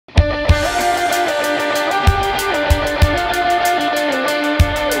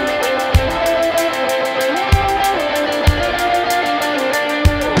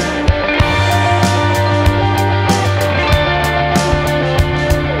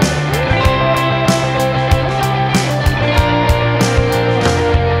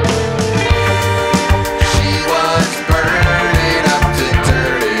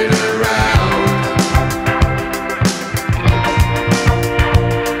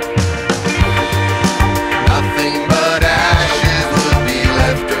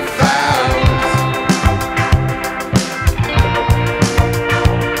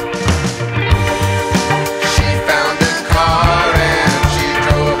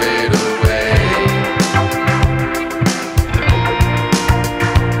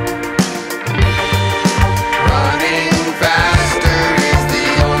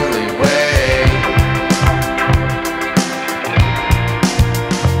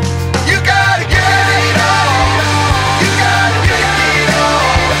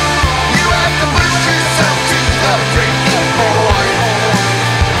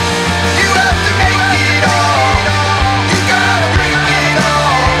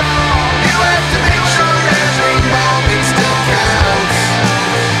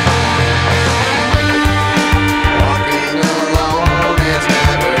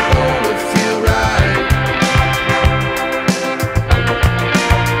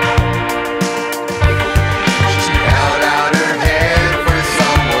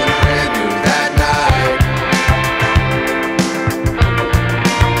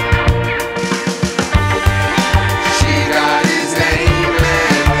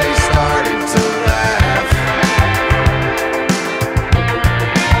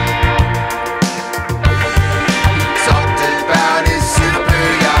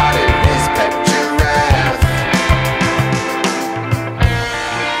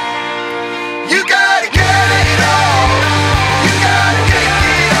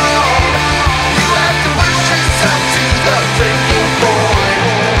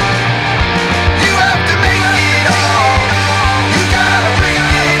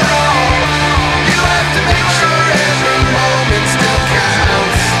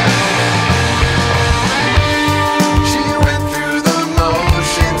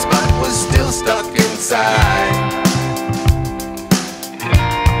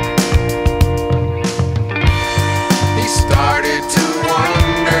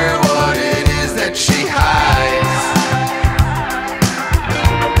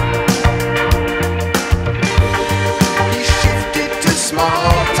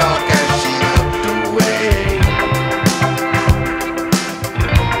small talk as she looked away.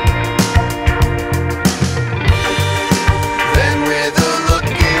 Then with a look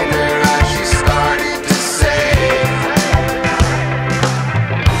in her eyes she started to say,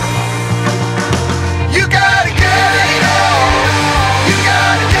 you gotta get it all, you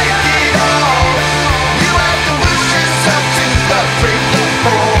gotta take it all, you have to push yourself to the breaking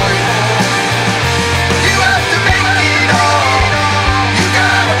point, you have to make it all, you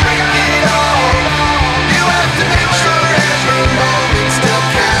gotta break it all, you have to make sure every moment still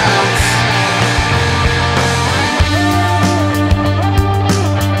counts.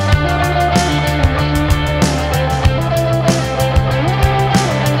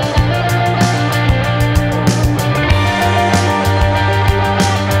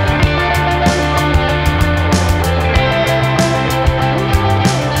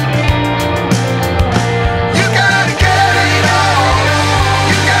 You gotta get it all,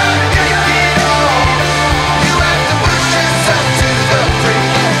 you gotta take it all, you have to push yourself to the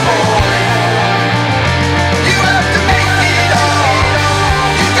breaking point, you have to make it all,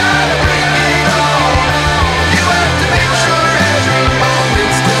 you gotta break it all, you have to make sure every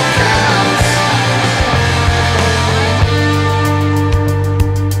moment still counts.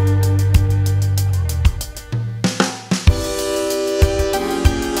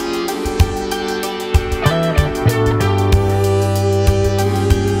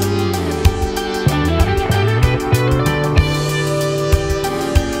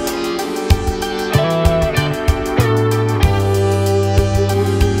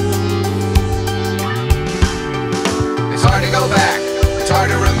 It's hard to go back, it's hard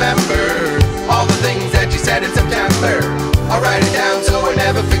to remember all the things that you said in September. I'll write it down so I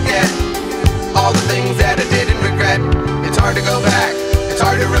never forget all the things that I didn't regret. It's hard to go back, it's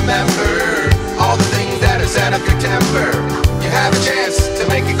hard to remember all the things that have set up your temper. You have a chance to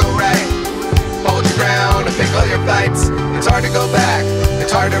make it go right, hold your ground and pick all your fights. It's hard to go back,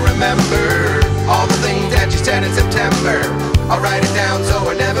 it's hard to remember all the things that you said in September. I'll write it down so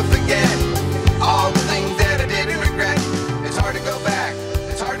I never forget